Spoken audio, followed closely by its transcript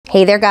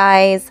Hey there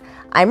guys,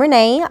 I'm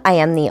Renee. I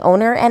am the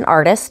owner and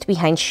artist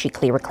behind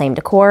Chicly Reclaimed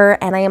Decor,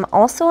 and I am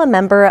also a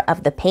member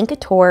of the Paint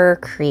Couture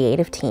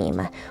creative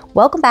team.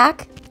 Welcome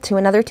back to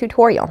another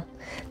tutorial.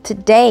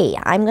 Today,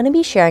 I'm going to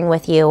be sharing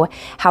with you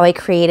how I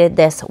created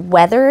this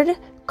weathered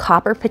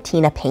copper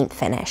patina paint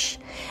finish.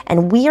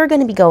 And we are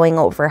going to be going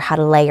over how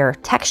to layer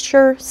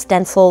texture,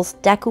 stencils,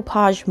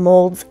 decoupage,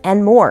 molds,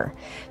 and more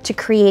to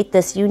create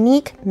this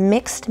unique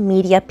mixed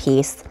media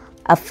piece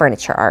of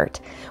furniture art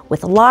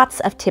with lots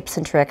of tips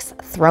and tricks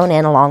thrown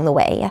in along the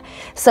way.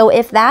 So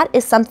if that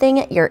is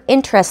something you're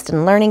interested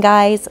in learning,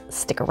 guys,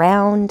 stick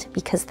around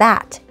because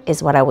that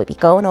is what I will be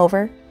going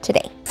over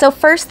today. So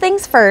first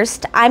things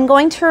first, I'm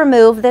going to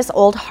remove this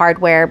old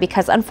hardware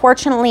because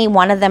unfortunately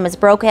one of them is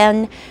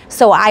broken,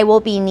 so I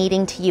will be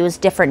needing to use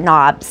different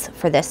knobs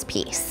for this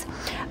piece.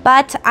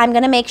 But I'm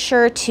going to make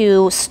sure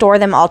to store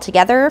them all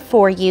together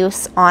for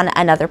use on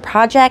another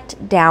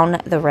project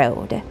down the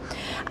road.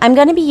 I'm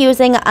going to be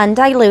using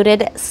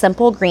undiluted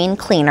simple green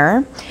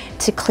cleaner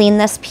to clean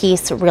this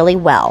piece really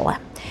well.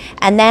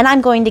 And then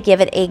I'm going to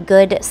give it a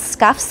good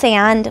scuff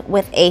sand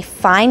with a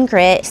fine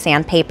grit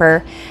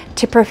sandpaper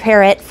to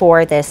prepare it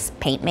for this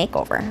paint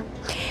makeover.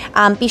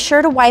 Be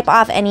sure to wipe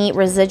off any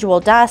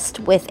residual dust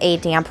with a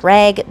damp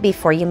rag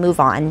before you move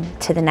on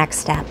to the next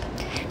step.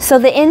 So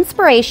the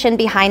inspiration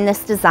behind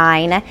this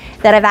design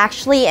that I've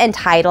actually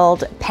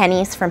entitled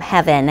Pennies from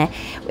Heaven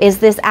is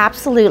this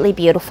absolutely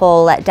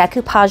beautiful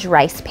decoupage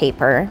rice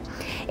paper.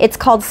 It's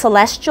called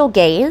Celestial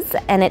Gaze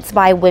and it's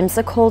by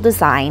Whimsykel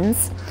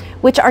Designs,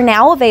 which are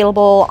now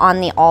available on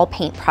the All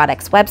Paint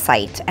Products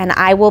website. And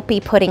I will be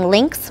putting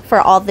links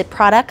for all the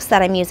products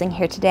that I'm using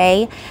here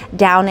today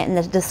down in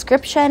the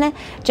description,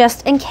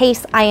 just in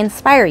case I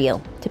inspire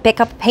you to pick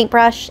up a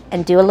paintbrush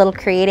and do a little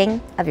creating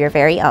of your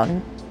very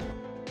own.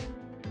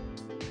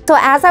 So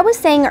as I was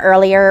saying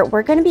earlier,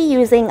 we're going to be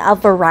using a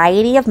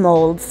variety of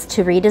molds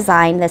to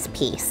redesign this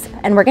piece.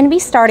 And we're going to be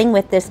starting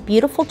with this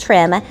beautiful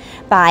trim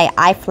by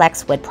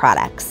iFlex Wood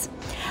Products.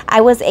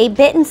 I was a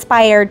bit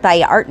inspired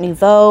by Art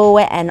Nouveau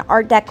and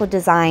Art Deco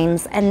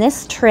designs, and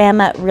this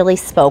trim really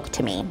spoke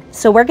to me.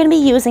 So we're going to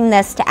be using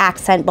this to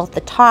accent both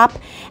the top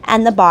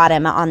and the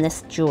bottom on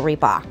this jewelry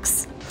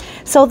box.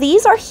 So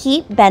these are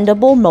heat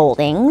bendable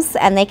moldings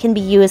and they can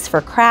be used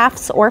for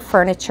crafts or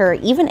furniture,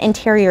 even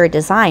interior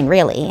design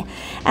really.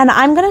 And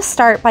I'm going to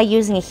start by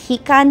using a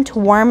heat gun to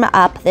warm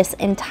up this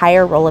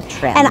entire roll of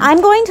trim. And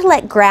I'm going to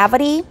let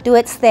gravity do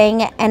its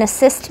thing and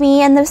assist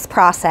me in this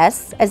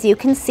process, as you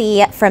can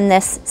see from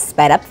this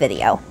sped up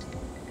video.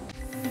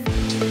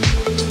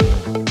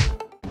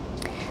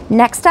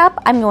 Next up,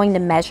 I'm going to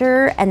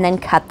measure and then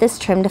cut this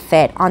trim to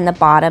fit on the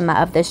bottom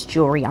of this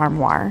jewelry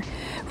armoire.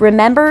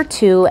 Remember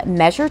to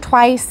measure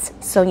twice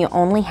so you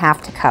only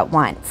have to cut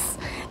once.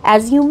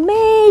 As you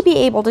may be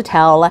able to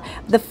tell,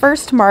 the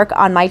first mark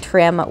on my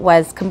trim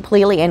was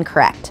completely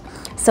incorrect.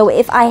 So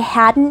if I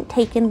hadn't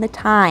taken the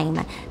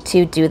time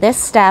to do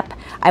this step,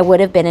 I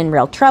would have been in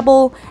real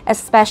trouble,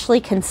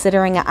 especially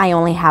considering I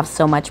only have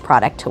so much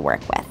product to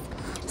work with.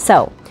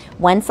 So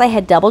once I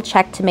had double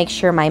checked to make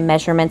sure my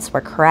measurements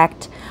were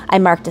correct, I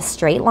marked a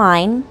straight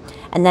line.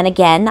 And then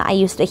again, I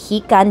used a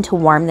heat gun to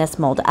warm this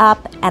mold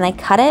up and I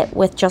cut it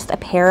with just a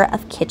pair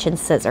of kitchen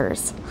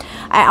scissors.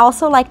 I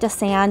also like to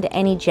sand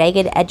any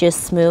jagged edges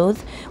smooth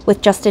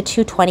with just a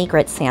 220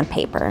 grit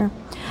sandpaper.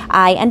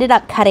 I ended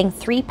up cutting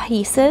 3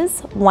 pieces,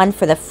 one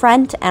for the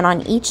front and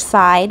on each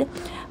side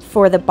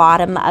for the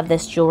bottom of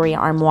this jewelry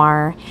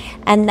armoire.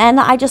 And then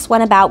I just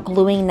went about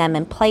gluing them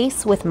in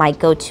place with my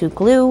go-to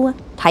glue,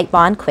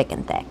 Titebond Quick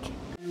and Thick.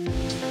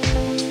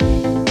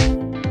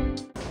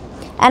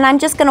 And I'm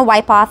just going to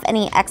wipe off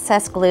any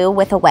excess glue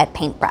with a wet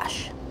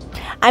paintbrush.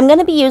 I'm going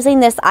to be using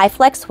this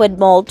iFlex Wood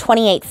Mold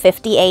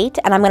 2858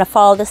 and I'm going to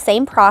follow the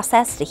same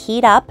process to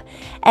heat up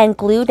and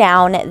glue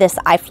down this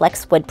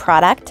iFlex Wood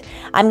product.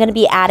 I'm going to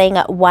be adding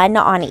one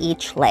on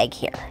each leg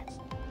here.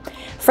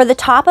 For the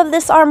top of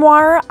this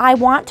armoire, I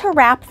want to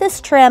wrap this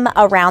trim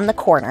around the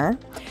corner.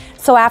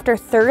 So after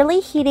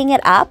thoroughly heating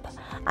it up,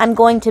 I'm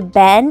going to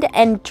bend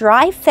and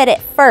dry fit it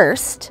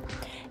first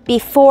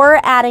before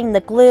adding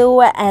the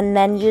glue and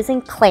then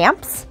using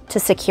clamps to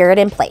secure it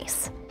in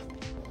place.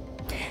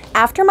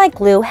 After my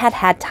glue had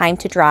had time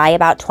to dry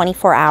about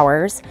 24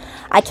 hours,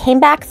 I came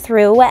back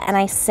through and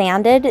I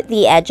sanded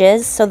the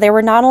edges so they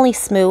were not only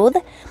smooth,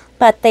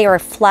 but they are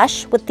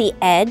flush with the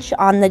edge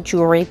on the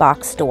jewelry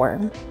box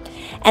door.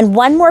 And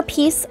one more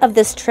piece of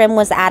this trim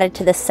was added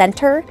to the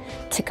center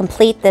to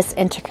complete this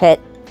intricate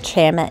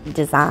trim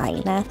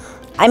design.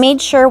 I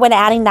made sure when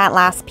adding that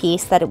last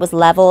piece that it was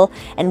level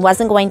and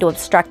wasn't going to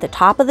obstruct the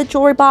top of the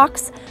jewelry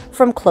box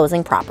from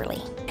closing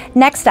properly.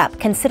 Next up,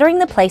 considering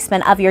the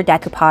placement of your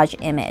decoupage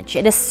image,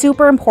 it is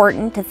super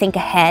important to think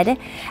ahead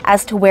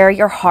as to where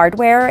your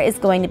hardware is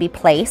going to be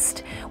placed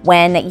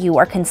when you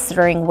are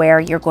considering where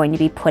you're going to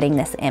be putting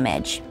this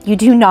image. You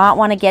do not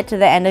want to get to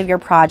the end of your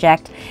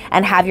project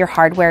and have your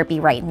hardware be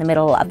right in the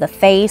middle of the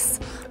face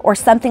or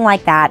something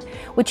like that,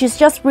 which is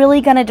just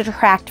really going to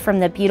detract from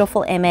the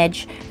beautiful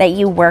image that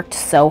you worked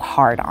so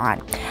hard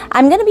on.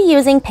 I'm going to be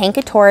using Paint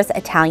Couture's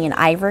Italian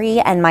Ivory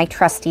and my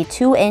trusty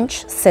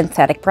 2-inch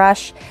synthetic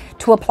brush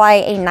to apply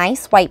a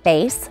nice white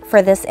base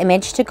for this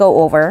image to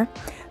go over,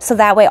 so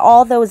that way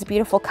all those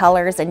beautiful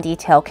colors and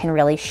detail can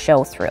really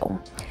show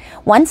through.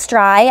 Once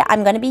dry,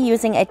 I'm going to be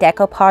using a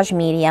Decoupage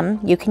Medium,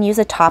 you can use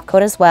a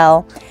Topcoat as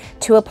well,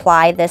 to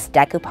apply this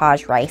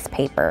decoupage rice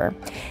paper.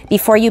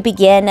 Before you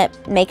begin,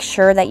 make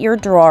sure that your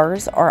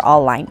drawers are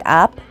all lined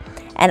up,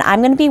 and I'm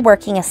going to be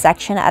working a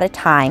section at a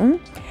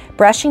time,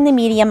 brushing the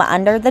medium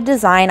under the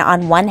design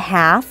on one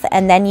half,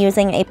 and then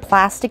using a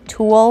plastic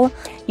tool,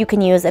 you can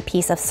use a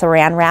piece of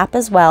saran wrap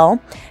as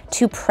well,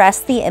 to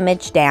press the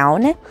image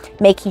down,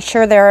 making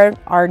sure there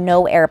are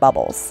no air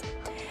bubbles.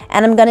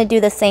 And I'm going to do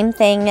the same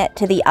thing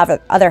to the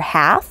other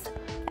half,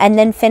 and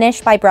then finish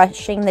by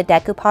brushing the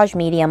Decoupage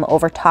Medium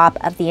over top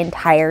of the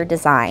entire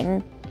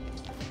design.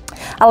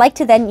 I like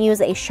to then use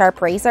a sharp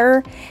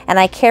razor, and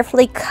I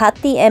carefully cut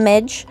the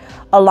image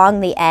along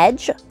the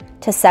edge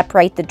to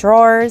separate the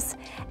drawers,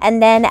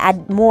 and then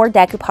add more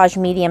Decoupage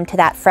Medium to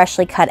that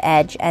freshly cut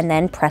edge, and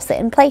then press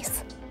it in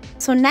place.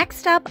 So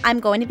next up, I'm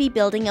going to be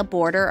building a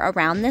border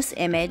around this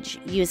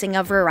image using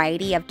a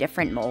variety of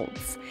different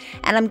molds.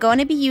 And I'm going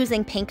to be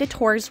using Paint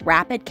Couture's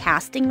Rapid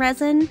Casting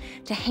Resin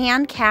to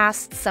hand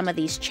cast some of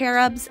these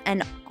cherubs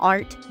and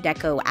Art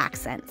Deco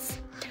accents.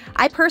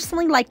 I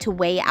personally like to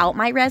weigh out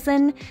my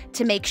resin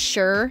to make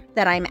sure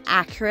that I'm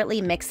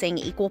accurately mixing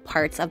equal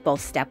parts of both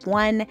step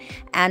 1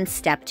 and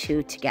step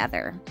 2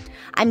 together.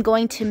 I'm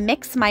going to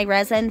mix my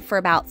resin for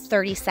about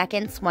 30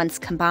 seconds once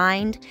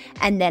combined,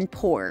 and then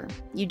pour.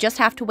 You just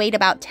have to wait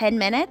about 10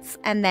 minutes,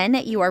 and then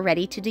you are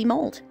ready to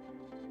demold.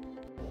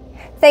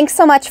 Thanks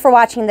so much for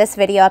watching this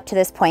video up to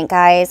this point,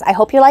 guys. I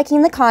hope you're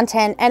liking the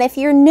content, and if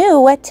you're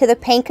new to the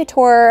Paint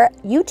Couture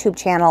YouTube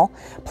channel,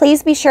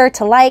 please be sure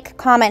to like,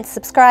 comment,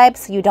 subscribe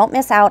so you don't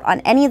miss out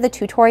on any of the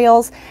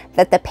tutorials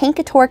that the Paint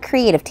Couture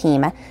creative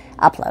team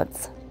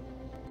uploads.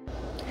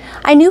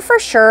 I knew for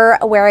sure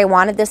where I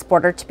wanted this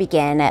border to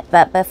begin,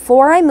 but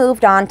before I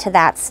moved on to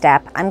that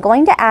step, I'm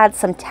going to add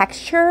some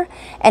texture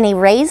and a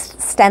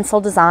raised stencil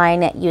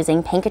design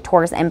using Paint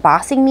Couture's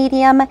Embossing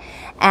Medium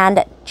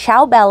and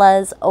Ciao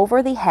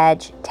Over the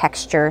Hedge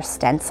texture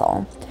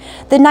stencil.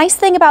 The nice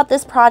thing about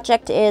this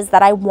project is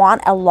that I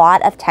want a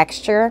lot of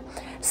texture,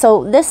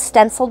 so this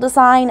stencil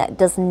design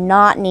does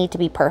not need to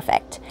be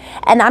perfect.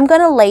 And I'm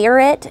going to layer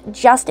it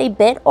just a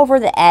bit over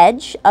the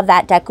edge of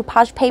that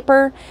decoupage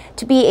paper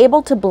to be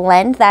able to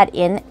blend that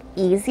in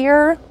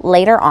easier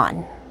later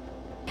on.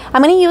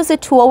 I'm going to use a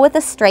tool with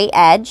a straight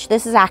edge.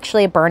 This is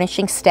actually a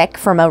burnishing stick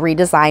from a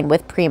redesign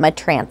with Prima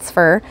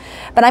Transfer.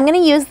 But I'm going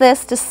to use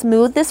this to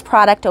smooth this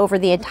product over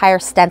the entire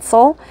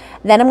stencil.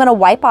 Then I'm going to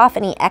wipe off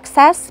any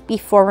excess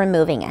before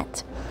removing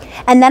it.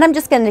 And then I'm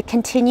just going to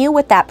continue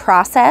with that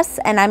process,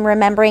 and I'm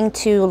remembering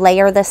to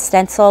layer the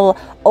stencil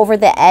over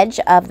the edge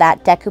of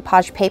that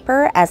decoupage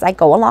paper as I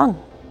go along.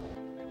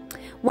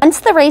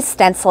 Once the raised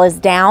stencil is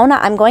down,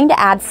 I'm going to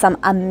add some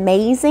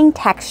amazing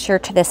texture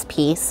to this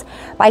piece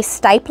by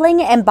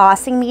stipling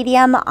Embossing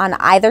Medium on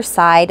either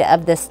side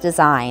of this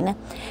design.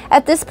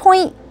 At this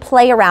point,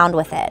 play around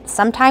with it.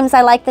 Sometimes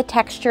I like the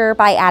texture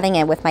by adding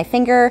it with my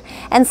finger,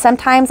 and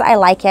sometimes I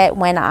like it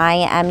when I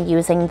am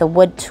using the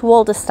wood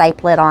tool to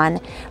stipple it on,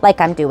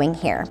 like I'm doing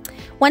here.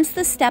 Once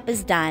this step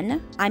is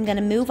done, I'm going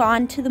to move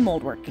on to the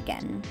mold work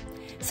again.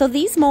 So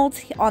these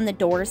molds on the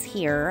doors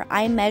here,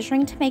 I'm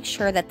measuring to make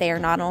sure that they are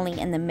not only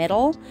in the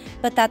middle,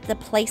 but that the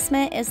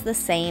placement is the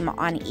same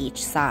on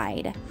each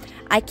side.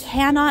 I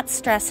cannot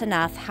stress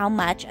enough how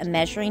much a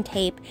measuring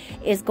tape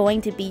is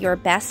going to be your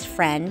best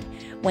friend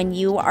when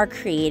you are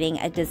creating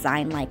a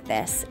design like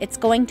this. It's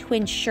going to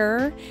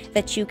ensure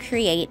that you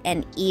create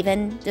an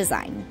even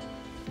design.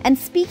 And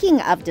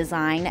speaking of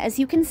design, as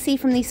you can see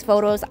from these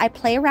photos, I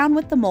play around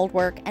with the mold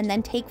work and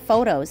then take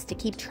photos to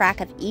keep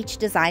track of each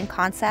design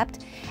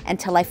concept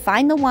until I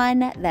find the one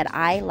that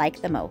I like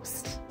the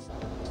most.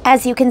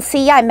 As you can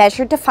see, I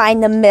measured to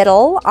find the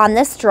middle on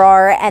this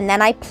drawer, and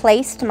then I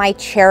placed my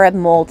cherub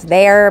mold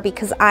there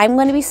because I'm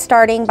going to be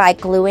starting by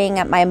gluing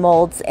my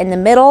molds in the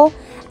middle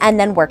and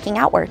then working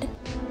outward.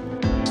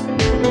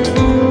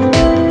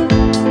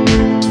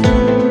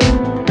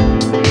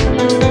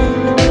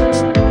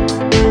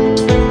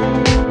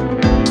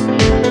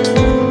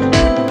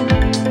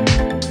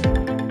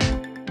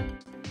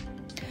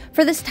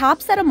 For this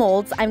top set of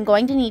molds, I'm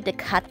going to need to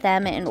cut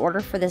them in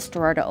order for this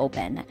drawer to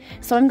open.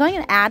 So I'm going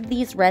to add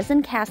these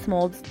resin cast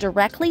molds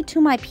directly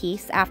to my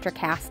piece after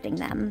casting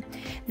them.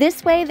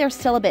 This way they're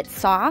still a bit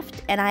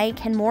soft and I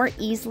can more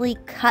easily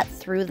cut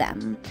through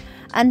them.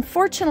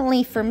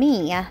 Unfortunately for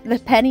me, the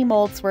penny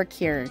molds were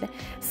cured,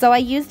 so I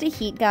used a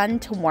heat gun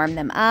to warm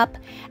them up,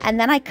 and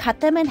then I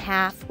cut them in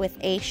half with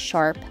a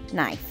sharp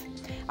knife.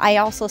 I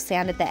also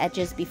sanded the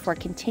edges before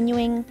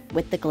continuing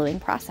with the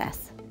gluing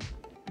process.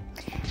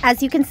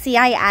 As you can see,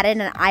 I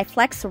added an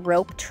iFlex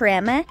rope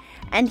trim,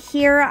 and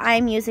here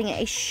I'm using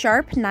a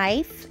sharp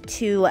knife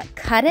to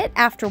cut it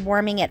after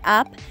warming it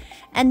up,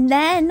 And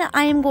then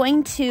I am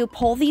going to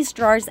pull these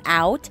drawers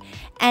out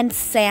and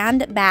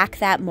sand back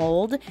that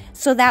mold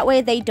so that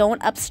way they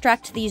don't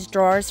obstruct these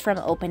drawers from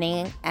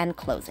opening and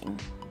closing.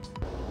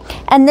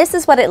 And this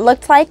is what it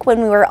looked like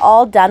when we were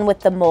all done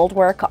with the mold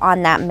work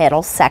on that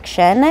middle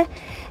section.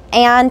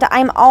 And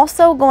I'm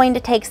also going to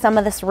take some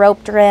of this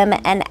rope trim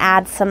and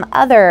add some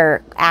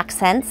other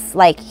accents,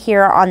 like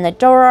here on the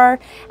drawer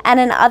and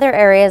in other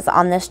areas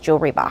on this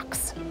jewelry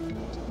box.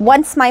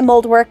 Once my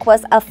mold work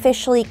was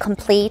officially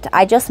complete,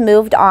 I just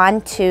moved on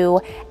to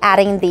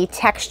adding the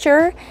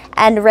texture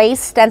and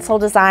raised stencil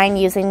design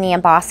using the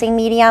embossing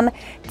medium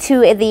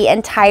to the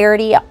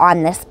entirety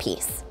on this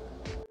piece.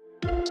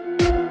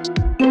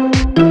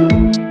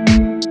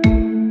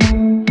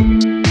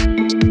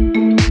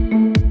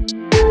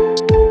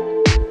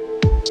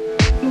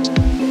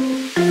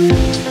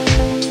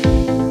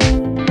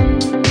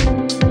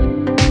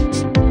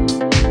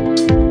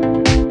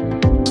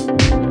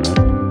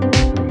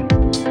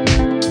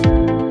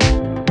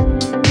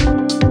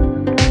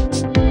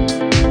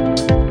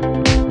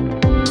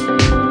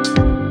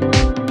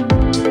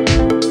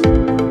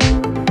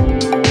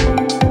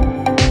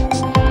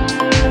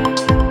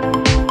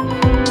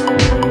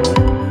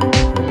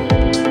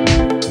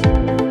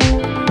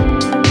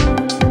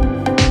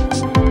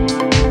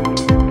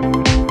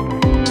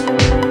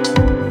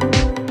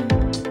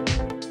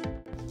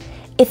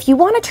 If you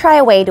want to try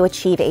a way to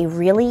achieve a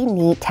really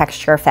neat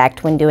texture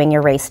effect when doing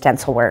your raised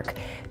stencil work,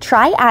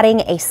 try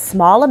adding a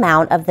small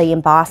amount of the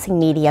embossing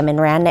medium in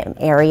random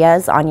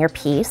areas on your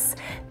piece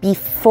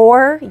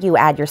before you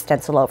add your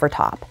stencil over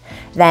top.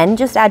 Then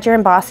just add your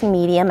embossing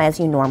medium as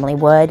you normally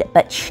would,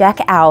 but check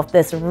out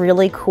this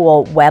really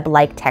cool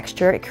web-like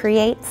texture it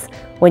creates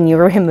when you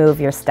remove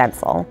your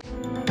stencil.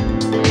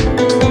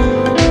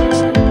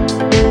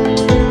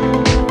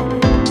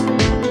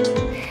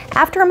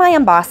 After my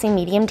embossing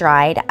medium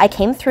dried, I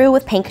came through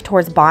with Paint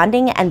Couture's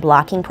bonding and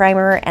blocking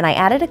primer, and I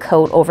added a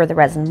coat over the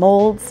resin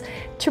molds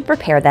to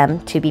prepare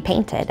them to be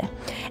painted.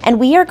 And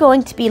we are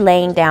going to be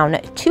laying down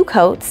 2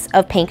 coats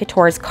of Paint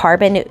Couture's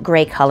carbon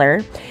gray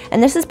color,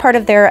 and this is part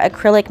of their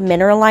acrylic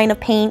mineral line of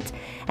paint.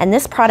 And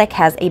this product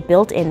has a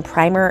built-in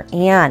primer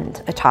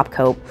and a top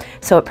coat,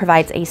 so it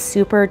provides a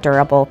super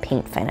durable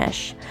paint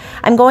finish.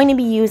 I'm going to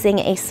be using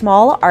a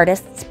small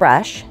artist's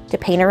brush to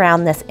paint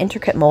around this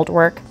intricate mold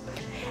work,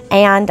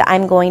 and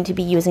I'm going to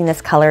be using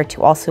this color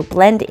to also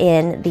blend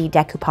in the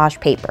decoupage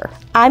paper.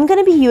 I'm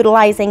going to be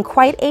utilizing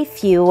quite a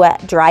few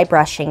dry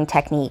brushing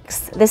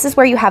techniques. This is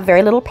where you have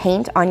very little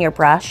paint on your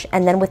brush,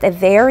 and then with a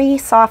very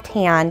soft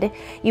hand,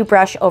 you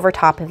brush over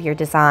top of your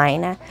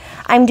design.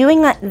 I'm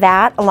doing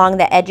that along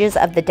the edges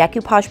of the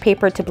decoupage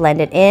paper to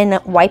blend it in,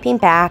 wiping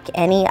back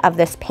any of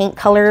this paint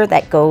color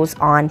that goes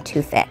on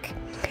too thick.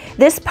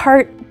 This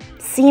part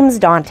seems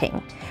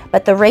daunting,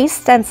 but the raised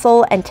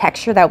stencil and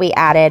texture that we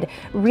added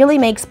really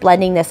makes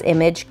blending this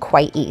image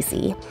quite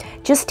easy.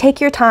 Just take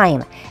your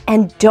time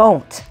and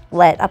don't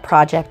let a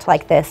project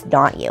like this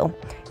daunt you.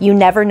 You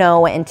never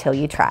know until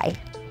you try.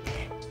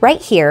 Right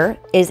here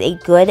is a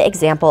good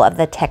example of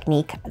the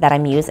technique that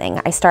I'm using.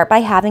 I start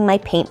by having my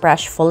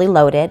paintbrush fully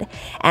loaded,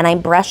 and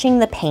I'm brushing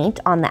the paint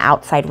on the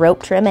outside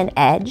rope trim and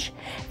edge.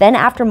 Then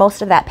after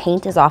most of that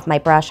paint is off my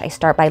brush, I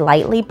start by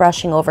lightly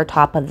brushing over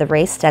top of the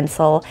raised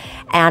stencil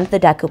and the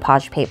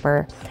decoupage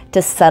paper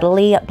to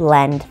subtly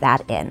blend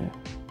that in.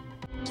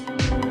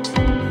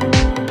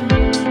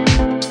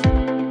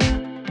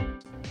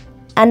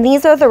 And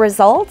these are the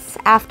results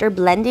after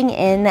blending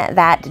in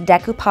that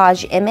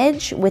decoupage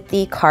image with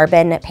the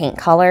carbon paint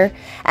color.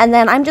 And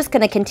then I'm just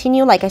going to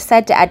continue, like I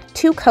said, to add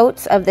 2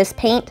 coats of this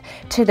paint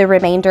to the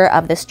remainder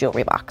of this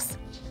jewelry box.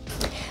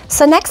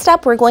 So next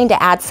up, we're going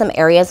to add some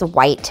areas of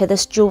white to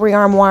this jewelry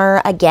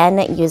armoire,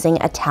 again using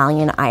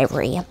Italian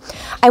ivory.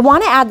 I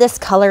want to add this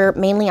color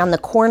mainly on the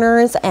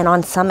corners and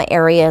on some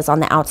areas on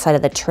the outside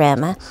of the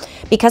trim,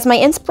 because my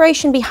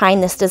inspiration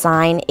behind this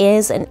design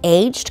is an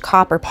aged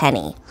copper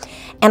penny.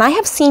 And I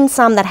have seen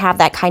some that have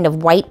that kind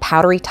of white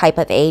powdery type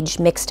of age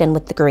mixed in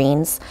with the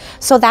greens.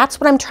 So that's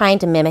what I'm trying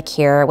to mimic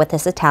here with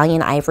this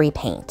Italian ivory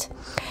paint.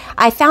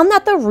 I found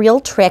that the real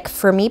trick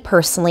for me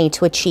personally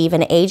to achieve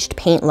an aged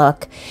paint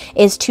look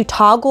is to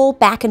toggle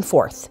back and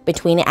forth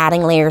between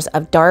adding layers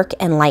of dark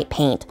and light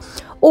paint,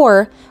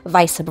 or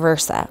vice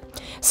versa.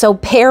 So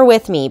bear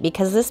with me,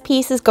 because this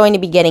piece is going to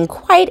be getting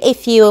quite a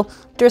few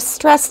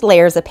distressed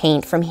layers of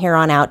paint from here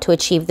on out to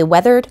achieve the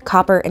weathered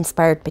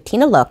copper-inspired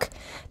patina look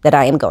that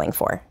I am going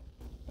for.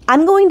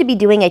 I'm going to be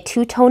doing a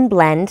 2-tone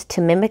blend to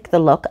mimic the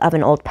look of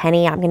an old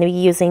penny. I'm going to be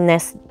using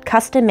this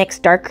custom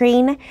mixed dark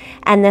green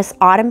and this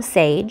autumn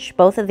sage.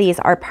 Both of these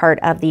are part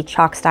of the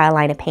chalk style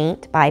line of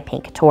paint by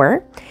Paint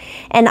Couture.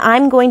 And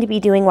I'm going to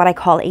be doing what I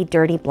call a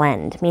dirty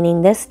blend,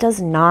 meaning this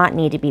does not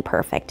need to be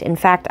perfect. In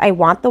fact, I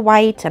want the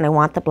white and I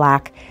want the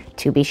black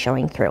to be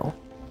showing through.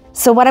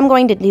 So what I'm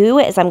going to do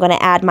is I'm going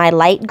to add my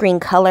light green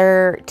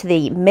color to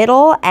the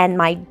middle and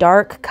my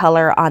dark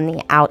color on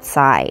the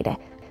outside.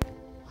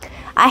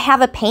 I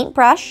have a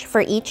paintbrush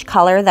for each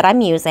color that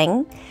I'm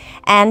using,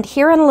 And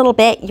here in a little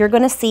bit, you're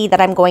going to see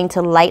that I'm going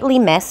to lightly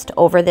mist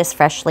over this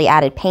freshly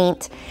added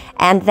paint.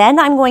 And then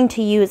I'm going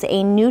to use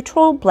a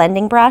neutral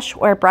blending brush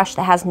or a brush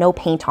that has no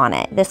paint on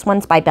it. This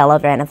one's by Bella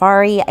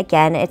Vanavari.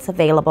 Again, it's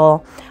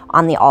available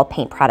on the All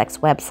Paint Products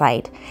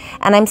website.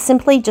 And I'm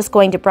simply just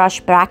going to brush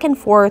back and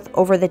forth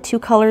over the two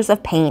colors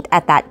of paint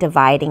at that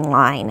dividing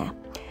line.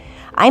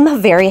 I'm a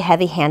very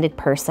heavy-handed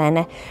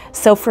person,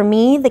 so for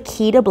me, the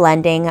key to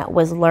blending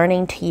was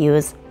learning to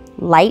use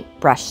light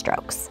brush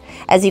strokes.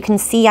 As you can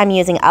see, I'm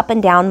using up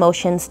and down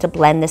motions to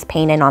blend this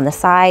paint in on the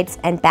sides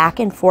and back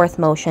and forth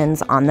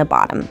motions on the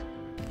bottom.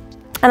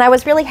 And I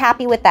was really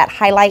happy with that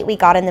highlight we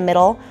got in the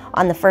middle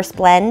on the first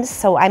blend,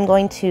 so I'm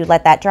going to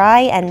let that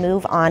dry and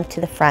move on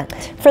to the front.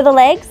 For the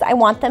legs, I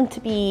want them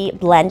to be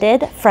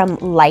blended from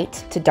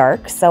light to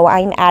dark, so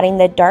I'm adding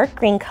the dark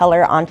green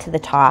color onto the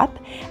top,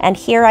 and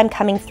here I'm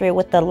coming through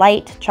with the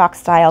light chalk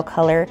style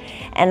color,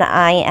 and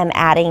I am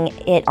adding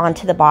it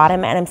onto the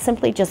bottom, and I'm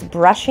simply just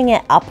brushing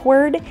it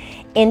upward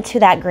into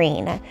that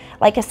green.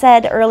 Like I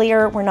said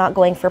earlier, we're not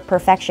going for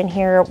perfection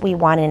here. We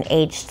want an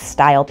aged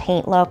style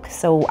paint look,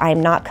 so I'm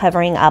not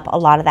covering up a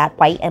lot of that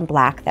white and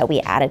black that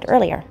we added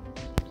earlier.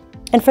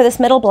 And for this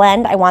middle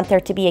blend, I want there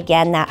to be,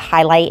 again, that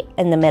highlight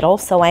in the middle.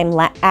 So I'm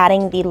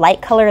adding the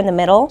light color in the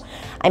middle.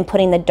 I'm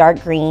putting the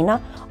dark green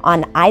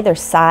on either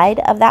side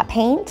of that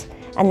paint.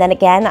 And then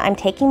again, I'm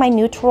taking my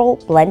neutral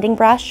blending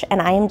brush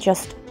and I am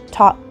just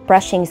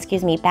brushing,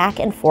 back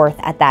and forth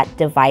at that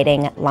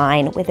dividing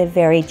line with a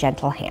very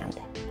gentle hand.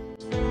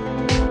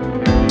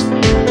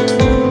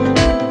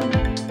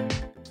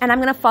 And I'm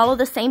gonna follow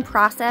the same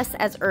process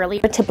as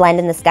earlier to blend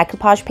in this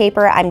decoupage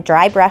paper. I'm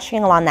dry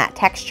brushing along that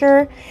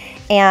texture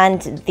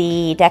and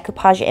the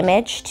decoupage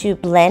image to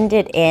blend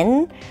it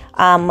in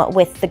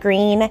with the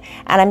green,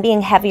 and I'm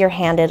being heavier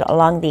handed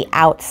along the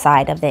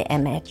outside of the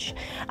image.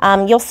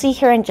 You'll see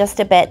here in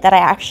just a bit that I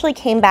actually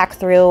came back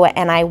through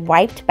and I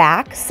wiped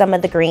back some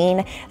of the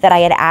green that I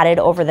had added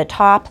over the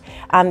top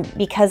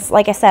because,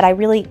 like I said, I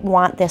really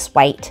want this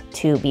white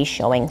to be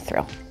showing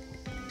through.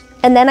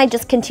 And then I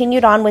just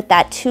continued on with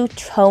that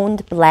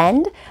two-toned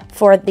blend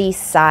for these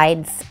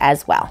sides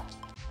as well.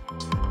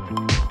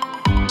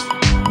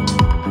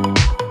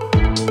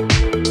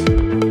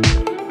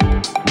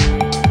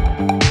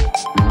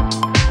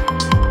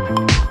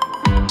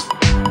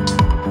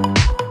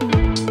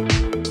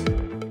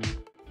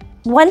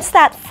 Once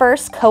that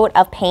first coat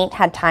of paint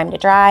had time to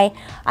dry,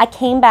 I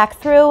came back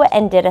through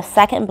and did a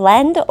second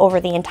blend over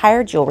the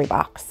entire jewelry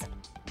box.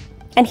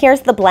 And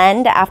here's the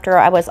blend after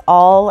I was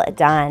all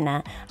done.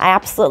 I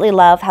absolutely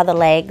love how the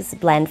legs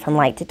blend from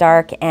light to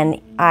dark,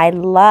 and I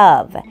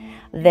love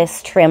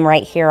this trim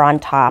right here on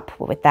top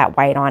with that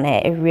white on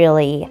it. It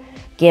really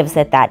gives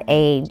it that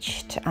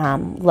aged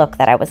look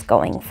that I was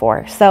going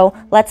for. So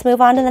let's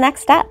move on to the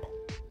next step.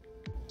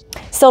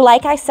 So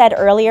like I said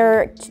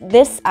earlier,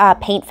 this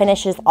paint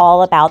finish is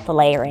all about the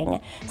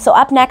layering. So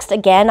up next,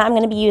 again, I'm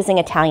going to be using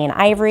Italian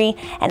Ivory,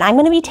 and I'm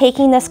going to be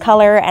taking this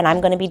color and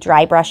I'm going to be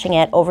dry brushing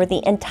it over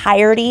the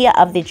entirety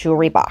of the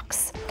jewelry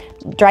box.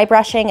 Dry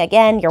brushing,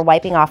 again, you're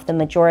wiping off the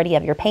majority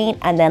of your paint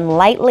and then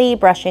lightly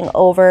brushing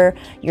over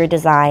your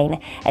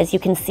design. As you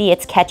can see,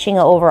 it's catching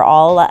over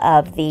all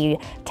of the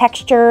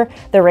texture,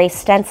 the raised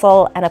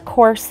stencil, and of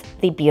course,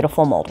 the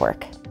beautiful mold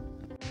work.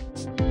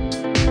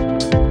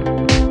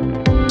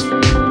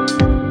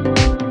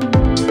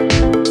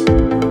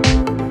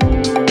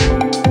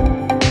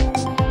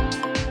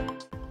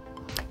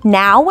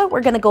 Now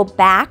we're going to go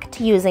back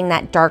to using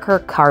that darker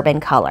carbon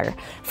color.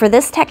 For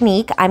this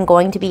technique, I'm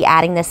going to be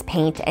adding this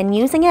paint and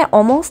using it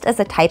almost as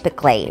a type of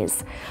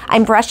glaze.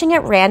 I'm brushing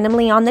it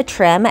randomly on the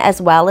trim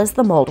as well as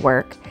the mold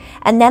work,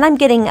 and then I'm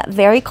getting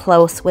very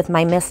close with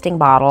my misting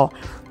bottle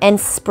and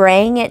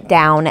spraying it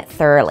down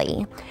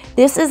thoroughly.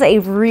 This is a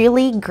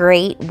really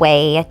great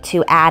way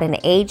to add an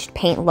aged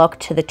paint look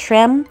to the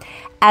trim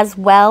as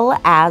well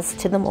as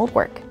to the mold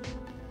work.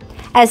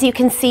 As you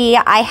can see,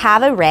 I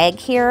have a rag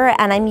here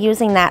and I'm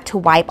using that to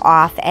wipe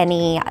off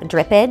any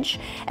drippage,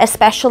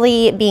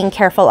 especially being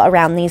careful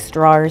around these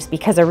drawers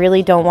because I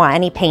really don't want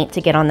any paint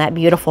to get on that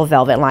beautiful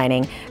velvet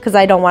lining because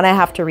I don't want to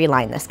have to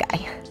reline this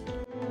guy.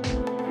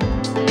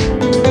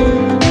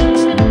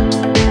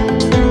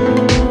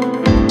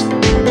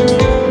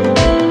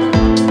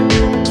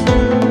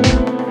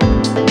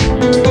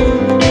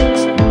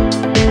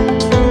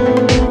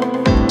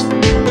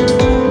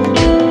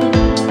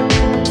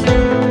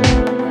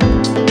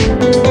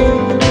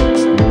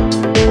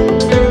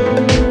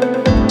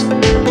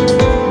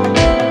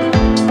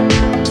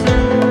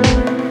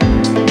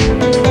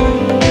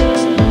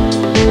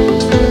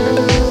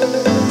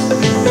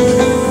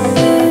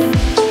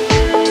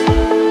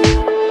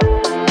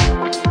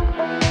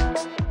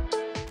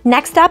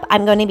 Next up,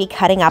 I'm going to be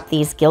cutting up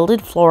these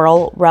gilded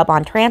floral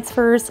rub-on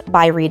transfers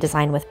by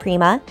Redesign with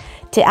Prima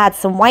to add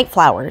some white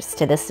flowers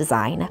to this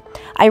design.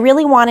 I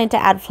really wanted to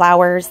add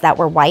flowers that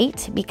were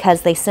white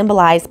because they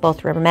symbolize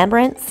both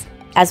remembrance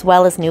as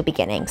well as new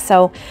beginnings.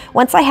 So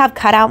once I have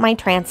cut out my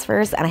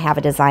transfers and I have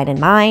a design in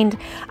mind,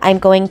 I'm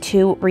going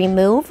to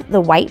remove the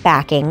white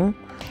backing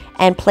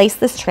and place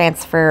this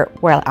transfer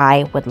where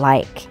I would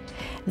like.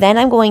 Then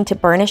I'm going to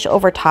burnish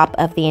over top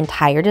of the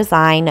entire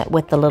design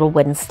with the little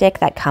wooden stick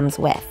that comes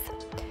with.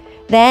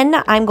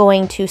 Then I'm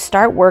going to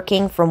start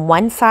working from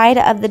one side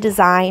of the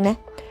design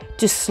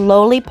to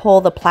slowly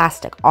pull the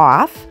plastic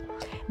off,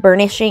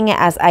 burnishing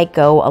as I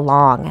go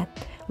along,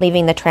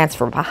 leaving the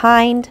transfer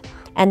behind,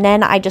 and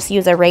then I just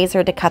use a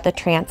razor to cut the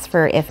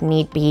transfer if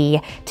need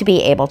be to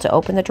be able to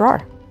open the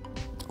drawer.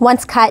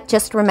 Once cut,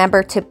 just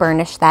remember to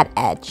burnish that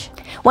edge.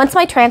 Once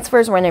my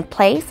transfers were in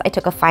place, I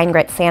took a fine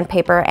grit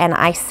sandpaper and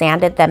I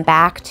sanded them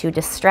back to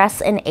distress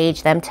and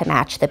age them to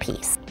match the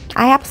piece.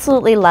 I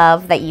absolutely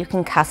love that you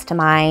can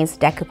customize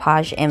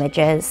decoupage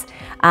images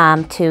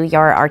to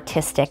your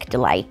artistic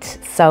delight.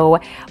 So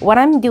what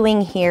I'm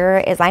doing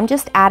here is I'm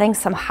just adding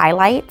some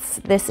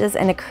highlights. This is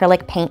an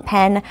acrylic paint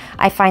pen.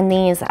 I find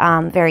these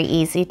very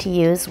easy to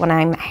use when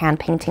I'm hand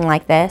painting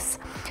like this.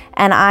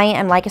 And I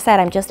am, like I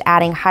said, I'm just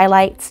adding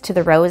highlights to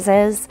the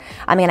roses.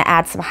 I'm gonna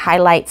add some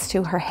highlights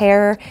to her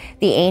hair,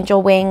 the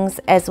angel wings,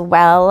 as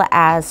well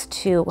as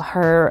to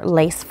her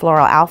lace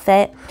floral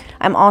outfit.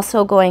 I'm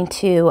also going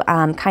to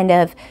kind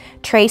of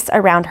trace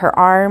around her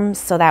arms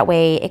so that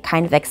way it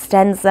kind of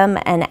extends them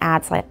and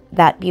adds like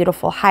that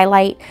beautiful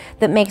highlight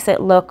that makes it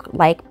look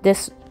like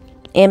this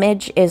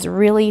image is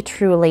really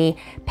truly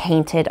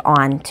painted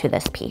onto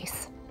this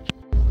piece.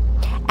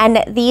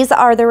 And these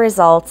are the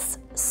results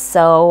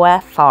so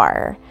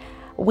far.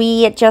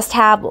 We just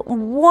have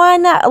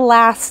one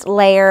last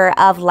layer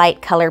of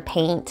light color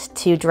paint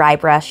to dry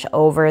brush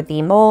over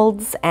the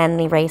molds and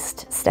the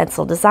erased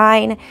stencil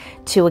design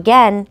to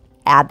again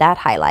add that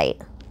highlight.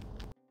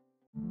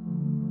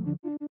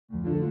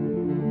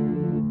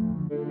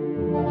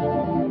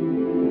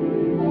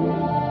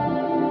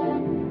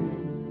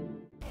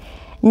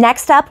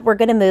 Next up, we're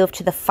going to move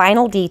to the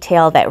final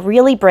detail that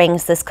really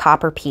brings this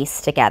copper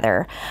piece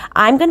together.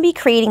 I'm going to be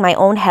creating my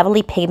own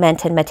heavily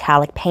pigmented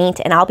metallic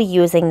paint, and I'll be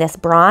using this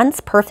Bronze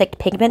Perfect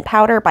Pigment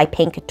Powder by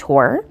Paint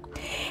Couture.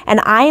 And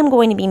I am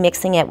going to be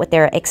mixing it with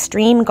their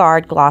Extreme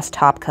Guard Gloss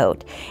Top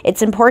Coat.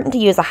 It's important to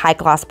use a high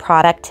gloss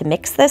product to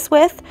mix this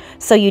with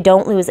so you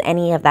don't lose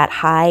any of that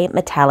high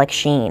metallic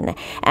sheen.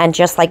 And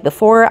just like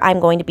before, I'm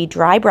going to be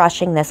dry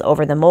brushing this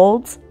over the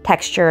molds,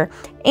 texture,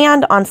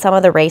 and on some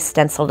of the raised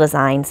stencil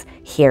designs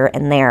here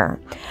and there.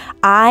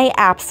 I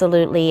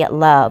absolutely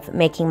love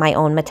making my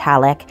own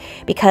metallic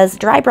because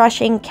dry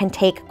brushing can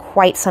take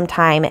quite some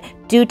time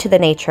due to the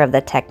nature of the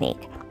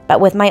technique.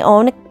 But with my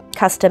own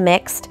custom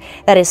mixed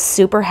that is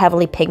super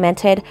heavily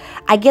pigmented,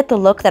 I get the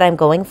look that I'm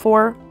going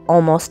for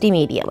almost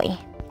immediately.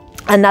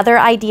 Another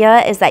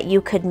idea is that you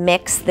could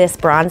mix this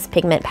bronze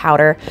pigment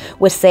powder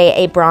with, say,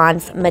 a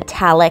bronze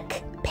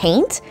metallic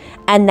paint,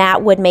 and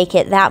that would make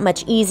it that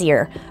much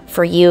easier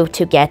for you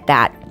to get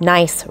that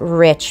nice,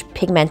 rich,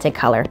 pigmented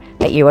color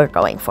that you are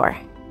going for.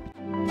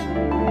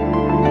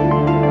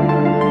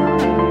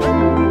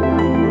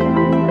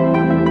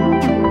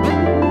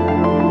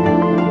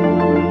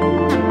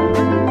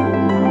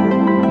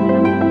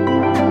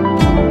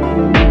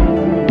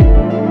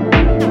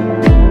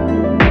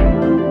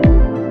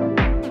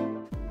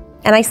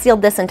 And I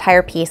sealed this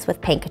entire piece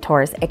with Paint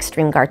Couture's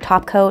Extreme Guard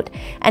Top Coat.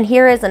 And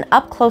here is an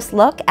up-close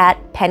look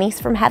at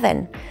Pennies from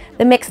Heaven,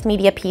 the mixed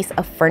media piece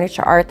of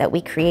furniture art that we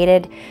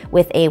created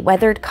with a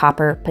weathered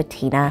copper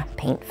patina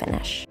paint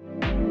finish.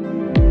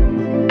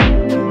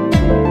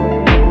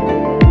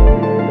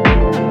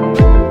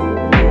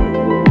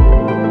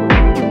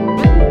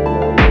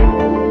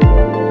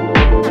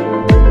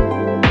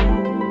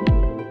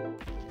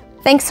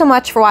 Thanks so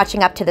much for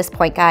watching up to this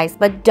point, guys,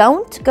 but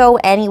don't go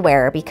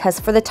anywhere because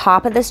for the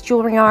top of this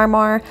jewelry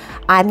armoire,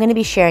 I'm going to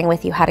be sharing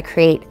with you how to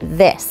create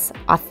this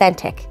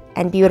authentic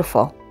and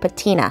beautiful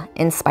patina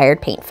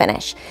inspired paint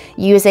finish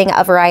using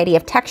a variety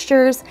of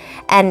textures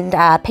and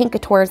Paint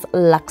Couture's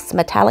Luxe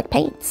Metallic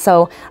Paint.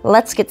 So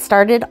let's get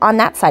started on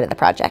that side of the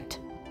project.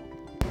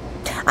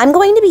 I'm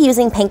going to be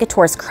using Paint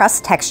Couture's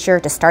Crust Texture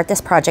to start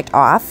this project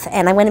off,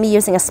 and I'm going to be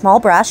using a small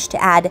brush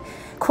to add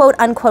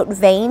quote-unquote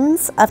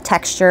veins of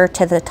texture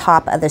to the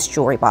top of this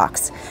jewelry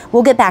box.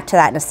 We'll get back to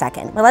that in a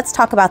second, but let's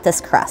talk about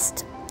this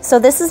crust. So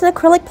this is an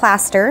acrylic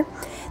plaster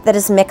that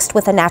is mixed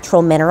with a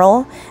natural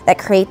mineral that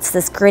creates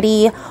this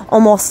gritty,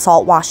 almost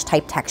salt wash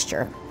type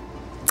texture.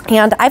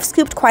 And I've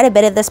scooped quite a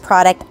bit of this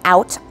product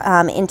out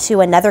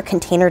into another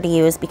container to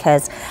use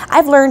because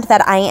I've learned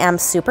that I am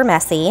super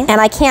messy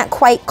and I can't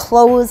quite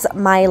close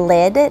my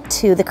lid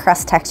to the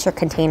Crust Texture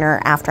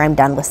container after I'm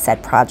done with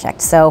said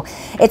project. So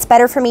it's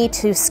better for me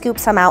to scoop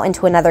some out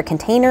into another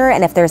container,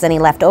 and if there's any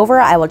left over,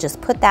 I will just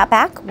put that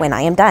back when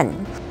I am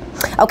done.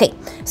 Okay,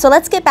 so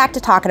let's get back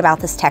to talking about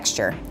this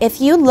texture. If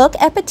you look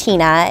at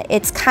patina,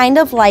 it's kind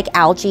of like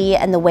algae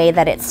in the way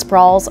that it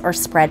sprawls or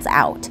spreads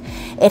out.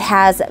 It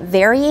has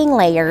varying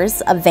layers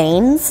of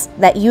veins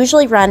that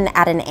usually run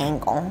at an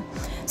angle.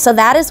 So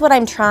that is what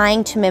I'm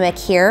trying to mimic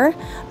here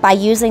by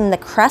using the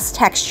crust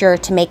texture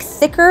to make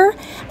thicker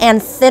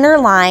and thinner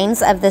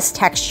lines of this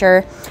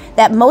texture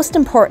that most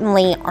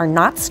importantly are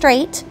not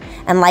straight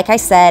and, like I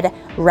said,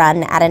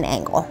 run at an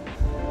angle.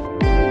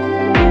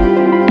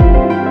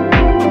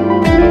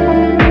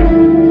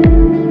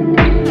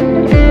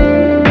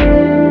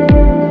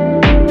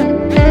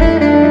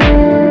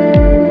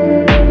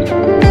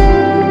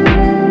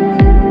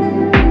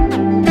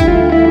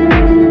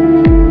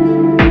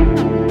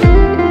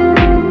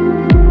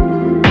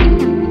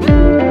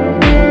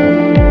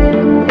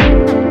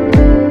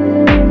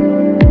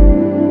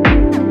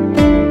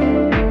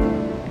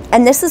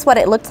 And this is what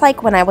it looked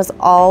like when I was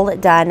all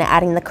done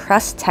adding the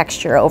crust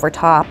texture over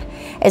top.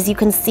 As you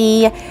can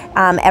see,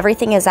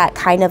 everything is at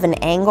kind of an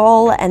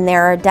angle, and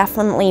there are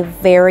definitely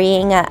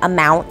varying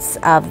amounts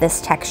of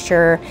this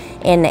texture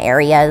in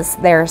areas.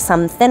 There's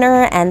some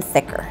thinner and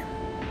thicker.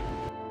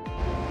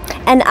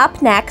 And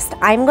up next,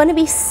 I'm going to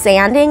be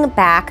sanding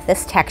back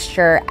this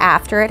texture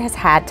after it has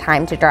had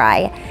time to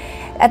dry.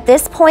 At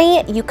this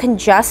point, you can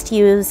just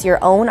use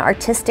your own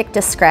artistic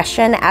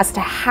discretion as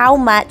to how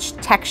much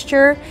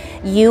texture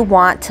you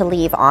want to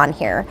leave on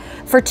here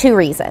for two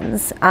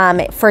reasons.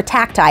 For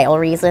tactile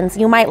reasons,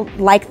 you might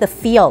like the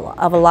feel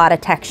of a lot of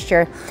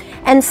texture.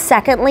 And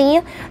secondly,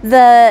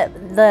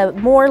 the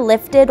more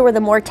lifted or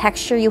the more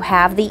texture you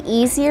have, the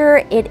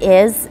easier it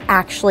is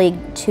actually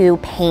to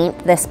paint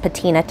this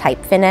patina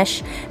type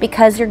finish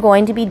because you're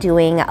going to be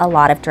doing a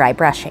lot of dry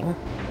brushing.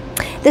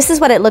 This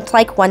is what it looked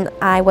like when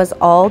I was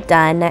all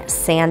done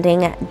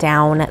sanding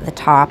down the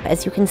top.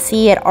 As you can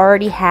see, it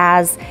already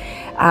has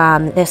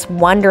this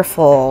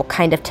wonderful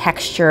kind of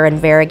texture and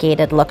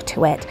variegated look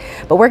to it,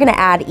 but we're going to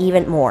add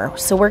even more.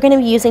 So we're going to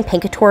be using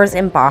Paint Couture's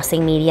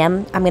Embossing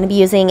Medium. I'm going to be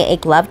using a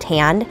gloved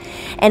hand,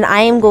 and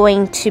I am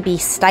going to be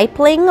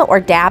stippling or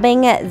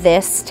dabbing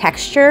this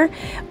texture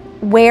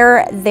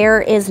where there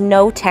is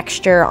no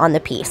texture on the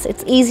piece.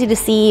 It's easy to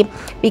see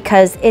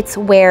because it's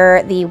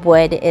where the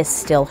wood is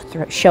still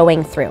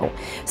showing through.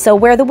 So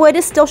where the wood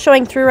is still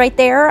showing through right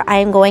there, I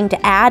am going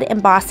to add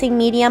Embossing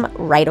Medium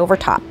right over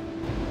top.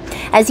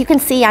 As you can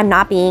see, I'm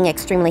not being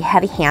extremely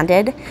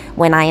heavy-handed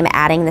when I am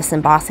adding this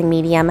Embossing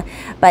Medium,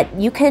 but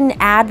you can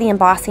add the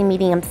Embossing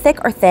Medium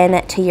thick or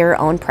thin to your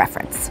own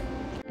preference.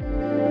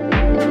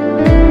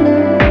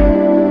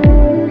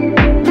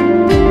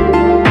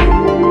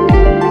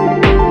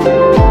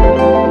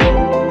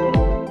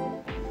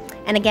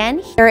 And again,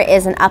 here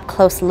is an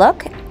up-close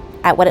look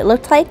at what it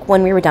looked like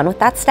when we were done with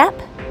that step.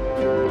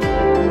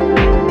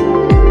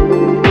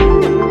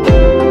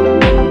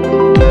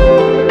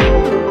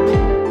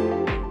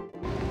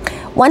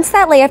 Once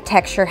that layer of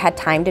texture had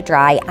time to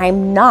dry,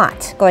 I'm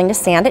not going to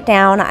sand it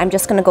down. I'm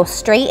just going to go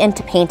straight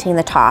into painting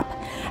the top.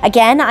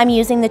 Again, I'm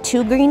using the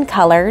two green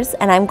colors,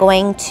 and I'm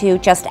going to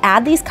just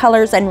add these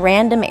colors in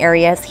random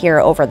areas here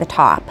over the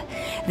top.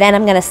 Then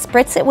I'm going to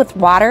spritz it with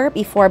water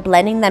before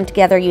blending them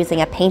together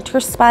using a painter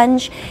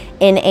sponge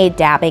in a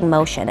dabbing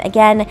motion.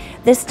 Again,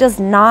 this does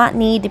not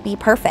need to be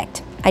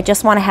perfect. I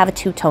just want to have a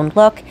two-toned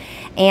look,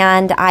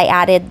 and I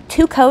added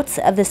 2 coats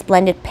of this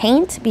blended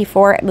paint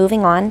before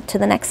moving on to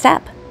the next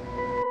step.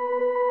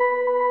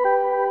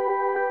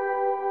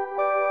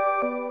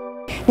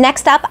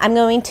 Next up, I'm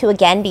going to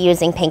again be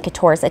using Paint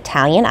Couture's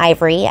Italian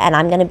Ivory, and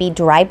I'm going to be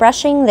dry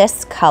brushing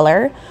this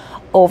color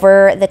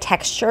over the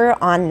texture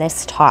on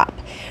this top.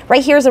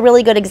 Right here is a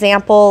really good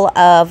example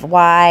of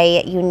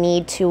why you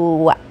need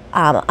to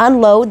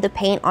unload the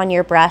paint on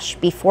your brush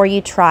before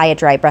you try a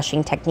dry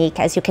brushing technique.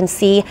 As you can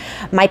see,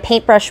 my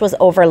paintbrush was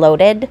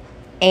overloaded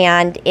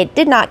and it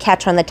did not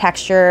catch on the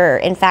texture.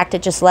 In fact,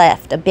 it just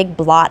left a big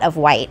blot of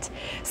white.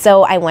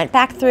 So I went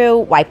back through,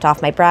 wiped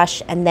off my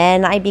brush, and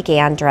then I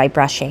began dry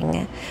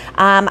brushing.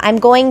 I'm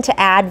going to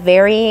add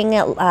varying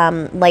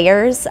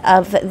layers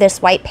of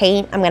this white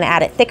paint. I'm going to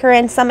add it thicker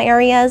in some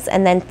areas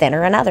and then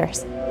thinner in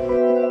others.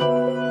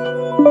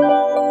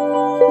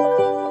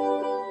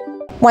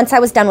 Once I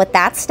was done with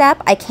that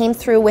step, I came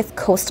through with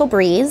Coastal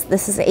Breeze.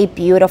 This is a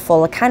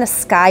beautiful, kind of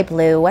sky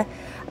blue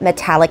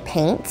metallic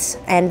paint,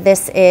 and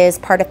this is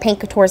part of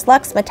Paint Couture's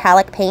Luxe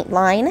metallic paint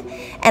line,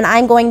 and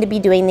I'm going to be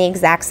doing the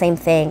exact same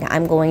thing.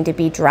 I'm going to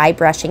be dry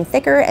brushing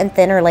thicker and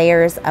thinner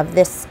layers of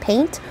this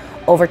paint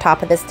over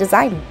top of this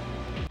design.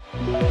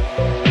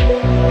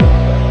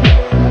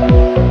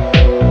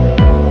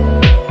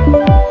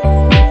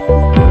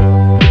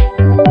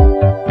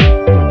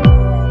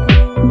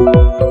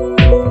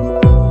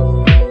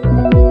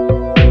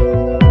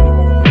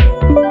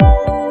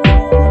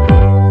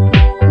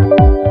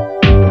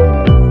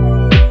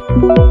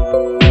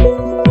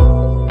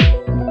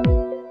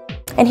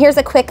 And here's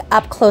a quick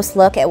up-close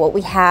look at what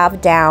we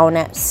have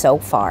down so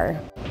far.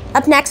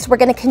 Up next, we're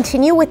going to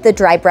continue with the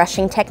dry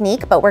brushing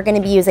technique, but we're going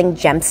to be using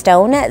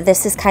Gemstone.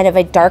 This is kind of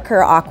a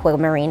darker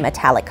aquamarine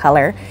metallic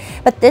color.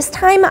 But this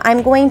time,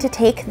 I'm going to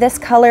take this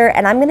color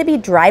and I'm going to be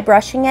dry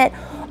brushing it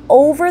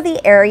over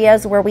the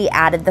areas where we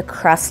added the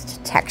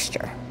crust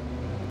texture.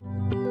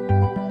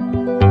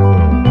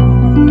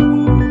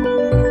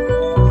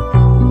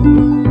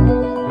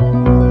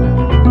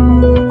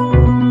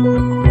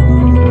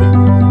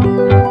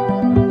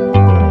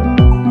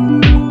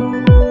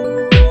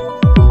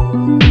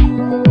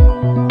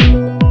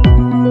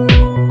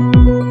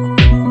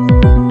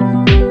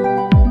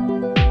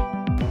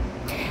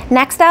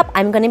 Next up,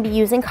 I'm going to be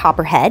using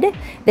Copperhead.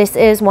 This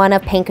is one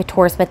of Paint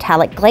Couture's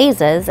metallic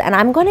glazes, and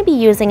I'm going to be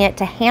using it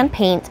to hand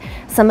paint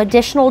some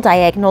additional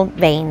diagonal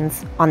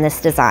veins on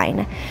this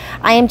design.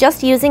 I am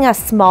just using a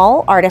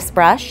small artist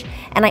brush,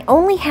 and I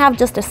only have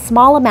just a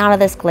small amount of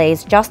this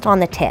glaze just on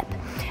the tip.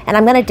 And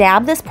I'm gonna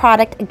dab this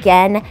product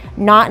again,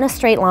 not in a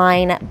straight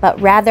line, but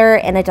rather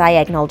in a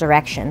diagonal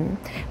direction,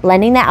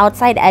 blending the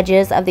outside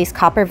edges of these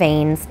copper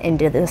veins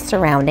into the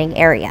surrounding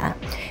area,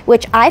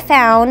 which I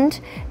found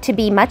to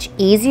be much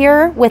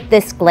easier with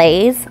this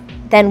glaze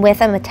than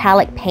with a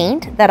metallic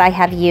paint that I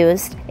have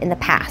used in the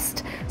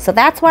past. So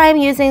that's why I'm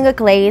using a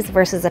glaze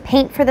versus a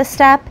paint for this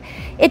step.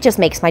 It just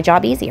makes my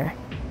job easier.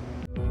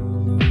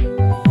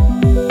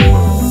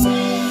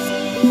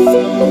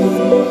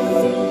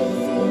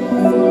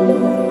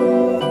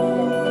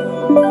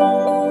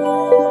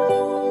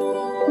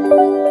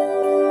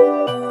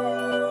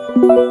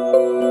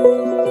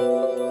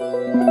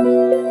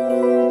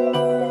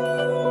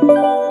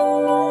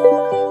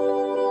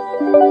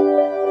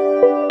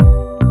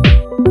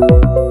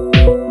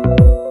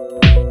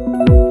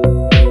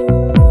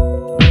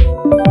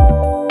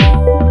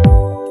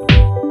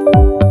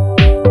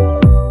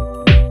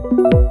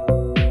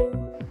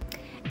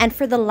 And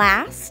for the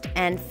last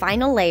and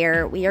final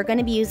layer, we are going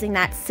to be using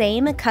that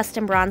same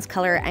custom bronze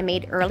color I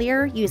made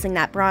earlier, using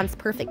that Bronze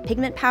Perfect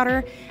pigment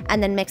powder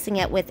and then mixing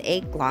it with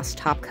a gloss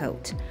top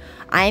coat.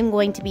 I am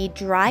going to be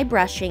dry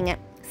brushing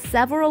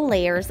several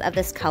layers of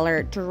this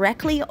color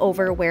directly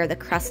over where the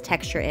crust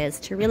texture is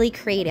to really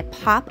create a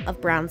pop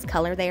of bronze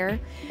color there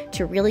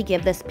to really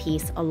give this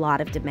piece a lot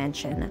of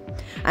dimension.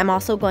 I'm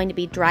also going to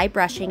be dry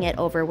brushing it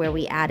over where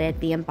we added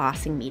the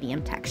embossing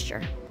medium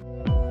texture.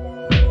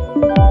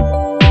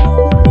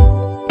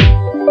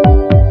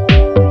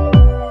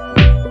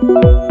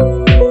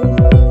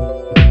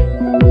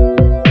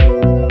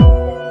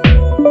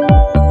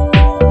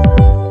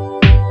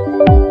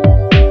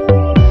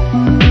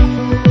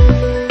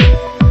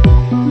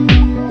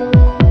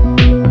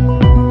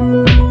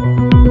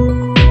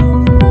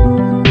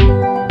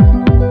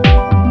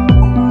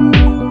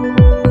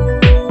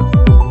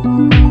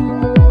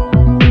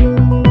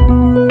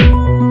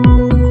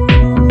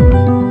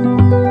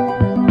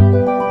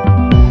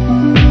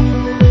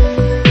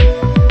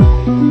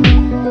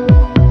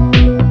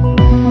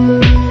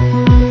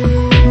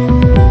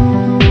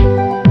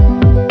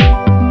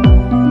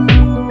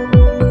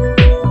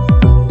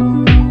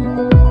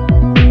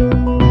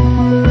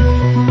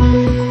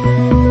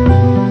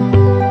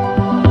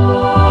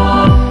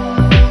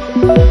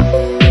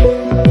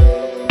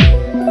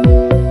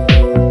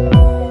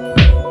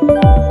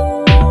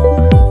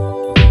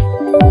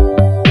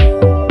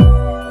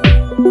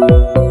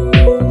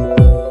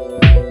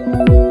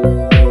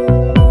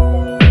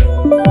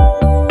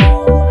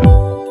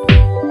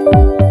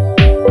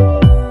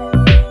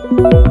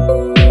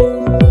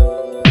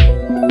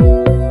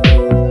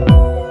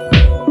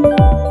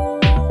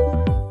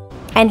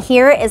 And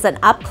here is an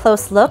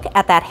up-close look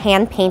at that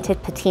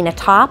hand-painted patina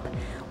top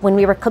when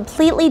we were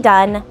completely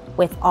done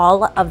with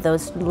all of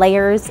those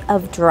layers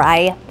of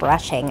dry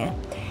brushing.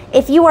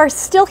 If you are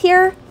still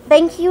here,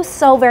 thank you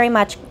so very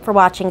much for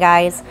watching,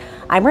 guys.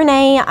 I'm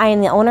Renee. I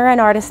am the owner and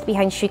artist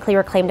behind Chicly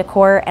Reclaimed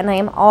Decor, and I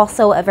am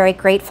also a very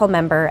grateful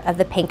member of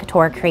the Paint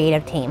Couture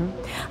creative team.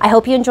 I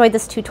hope you enjoyed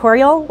this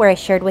tutorial where I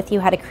shared with you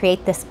how to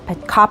create this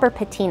copper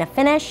patina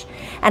finish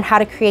and how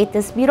to create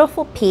this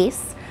beautiful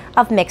piece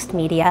of mixed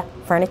media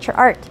furniture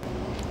art.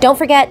 Don't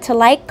forget to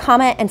like,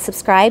 comment, and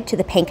subscribe to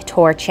the Paint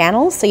Couture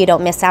channel so you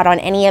don't miss out on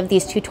any of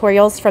these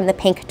tutorials from the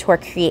Paint Couture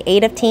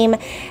creative team.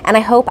 And I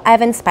hope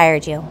I've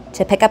inspired you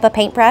to pick up a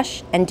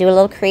paintbrush and do a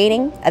little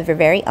creating of your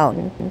very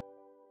own.